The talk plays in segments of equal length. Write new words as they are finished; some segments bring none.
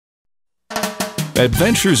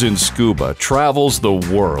Adventures in Scuba travels the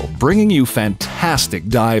world, bringing you fantastic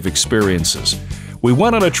dive experiences. We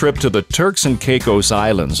went on a trip to the Turks and Caicos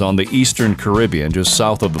Islands on the eastern Caribbean, just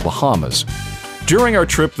south of the Bahamas. During our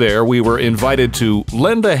trip there, we were invited to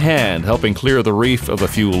lend a hand helping clear the reef of a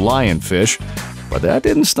few lionfish, but that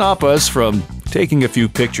didn't stop us from taking a few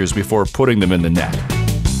pictures before putting them in the net.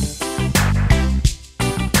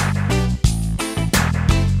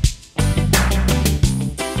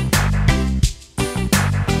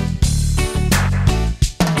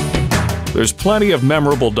 There's plenty of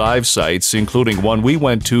memorable dive sites, including one we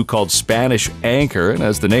went to called Spanish Anchor, and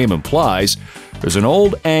as the name implies, there's an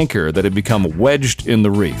old anchor that had become wedged in the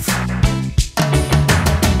reef.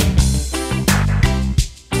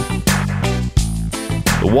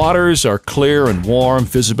 The waters are clear and warm,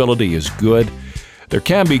 visibility is good. There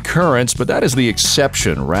can be currents, but that is the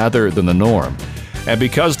exception rather than the norm. And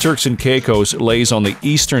because Turks and Caicos lays on the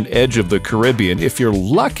eastern edge of the Caribbean, if you're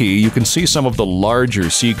lucky, you can see some of the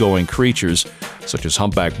larger seagoing creatures, such as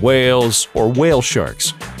humpback whales or whale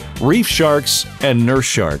sharks. Reef sharks and nurse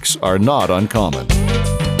sharks are not uncommon.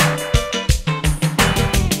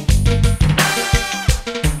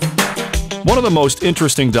 One of the most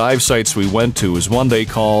interesting dive sites we went to is one they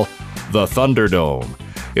call the Thunderdome.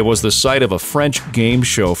 It was the site of a French game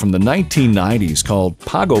show from the 1990s called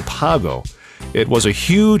Pago Pago. It was a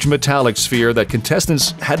huge metallic sphere that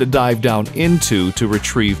contestants had to dive down into to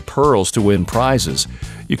retrieve pearls to win prizes.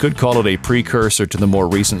 You could call it a precursor to the more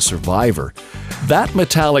recent Survivor. That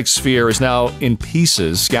metallic sphere is now in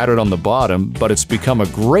pieces scattered on the bottom, but it's become a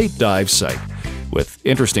great dive site with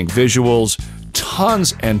interesting visuals,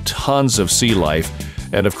 tons and tons of sea life,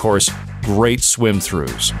 and of course, great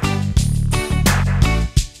swim-throughs.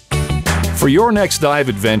 For your next dive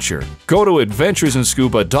adventure, go to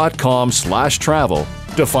adventuresinscuba.com/travel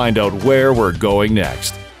to find out where we're going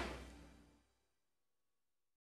next.